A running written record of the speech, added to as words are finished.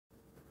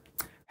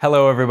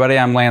Hello everybody,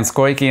 I'm Lance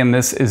Goyke and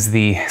this is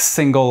the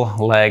single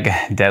leg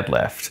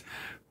deadlift.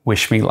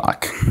 Wish me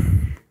luck.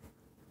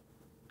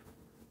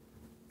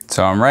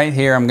 So I'm right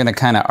here, I'm gonna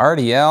kind of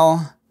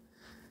RDL,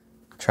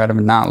 try to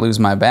not lose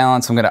my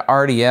balance. I'm gonna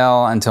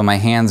RDL until my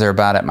hands are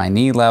about at my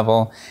knee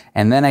level,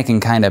 and then I can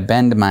kind of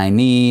bend my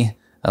knee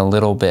a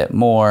little bit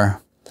more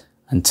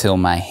until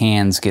my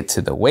hands get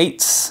to the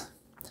weights.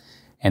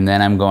 And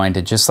then I'm going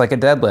to, just like a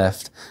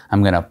deadlift,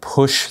 I'm gonna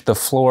push the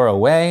floor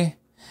away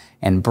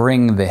and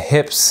bring the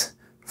hips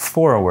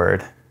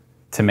forward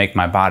to make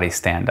my body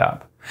stand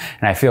up.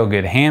 And I feel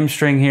good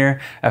hamstring here.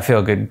 I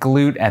feel good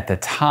glute at the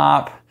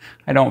top.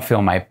 I don't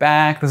feel my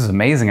back. This is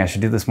amazing. I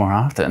should do this more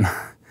often.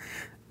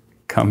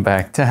 Come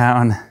back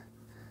down.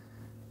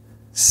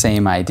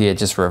 Same idea,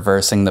 just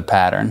reversing the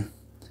pattern.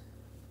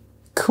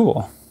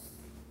 Cool.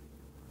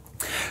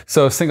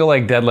 So single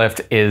leg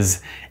deadlift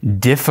is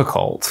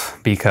difficult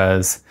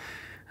because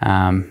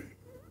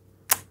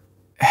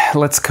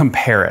let's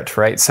compare it,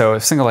 right? So a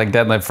single leg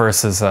deadlift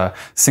versus a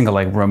single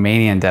leg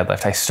Romanian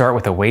deadlift. I start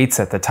with the weights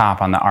at the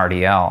top on the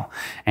RDL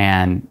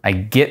and I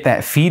get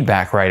that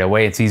feedback right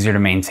away. It's easier to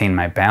maintain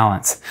my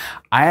balance.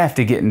 I have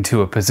to get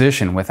into a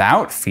position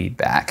without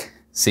feedback.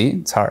 See,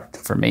 it's hard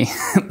for me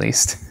at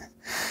least.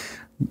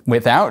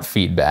 Without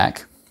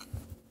feedback.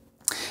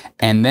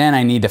 And then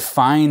I need to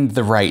find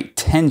the right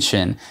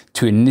tension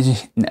to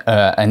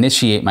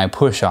initiate my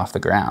push off the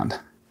ground,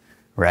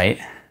 right?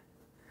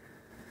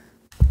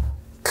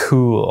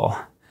 Cool.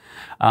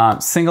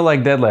 Single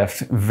leg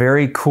deadlift,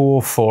 very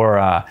cool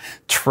for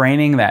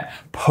training that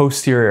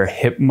posterior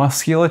hip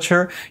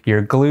musculature,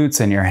 your glutes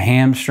and your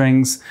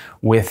hamstrings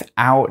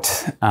without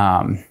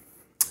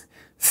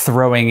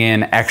throwing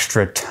in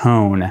extra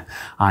tone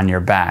on your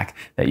back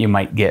that you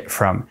might get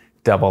from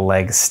double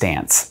leg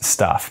stance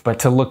stuff. But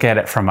to look at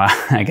it from a,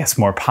 I guess,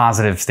 more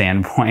positive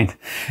standpoint,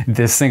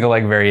 this single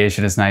leg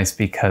variation is nice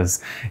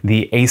because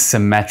the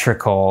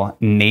asymmetrical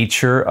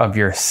nature of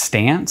your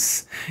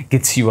stance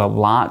gets you a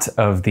lot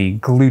of the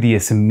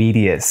gluteus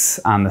medius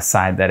on the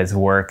side that is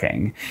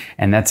working.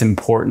 And that's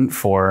important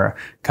for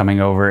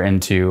coming over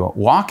into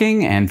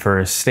walking and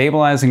for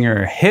stabilizing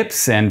your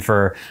hips and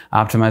for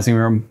optimizing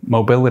your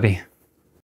mobility.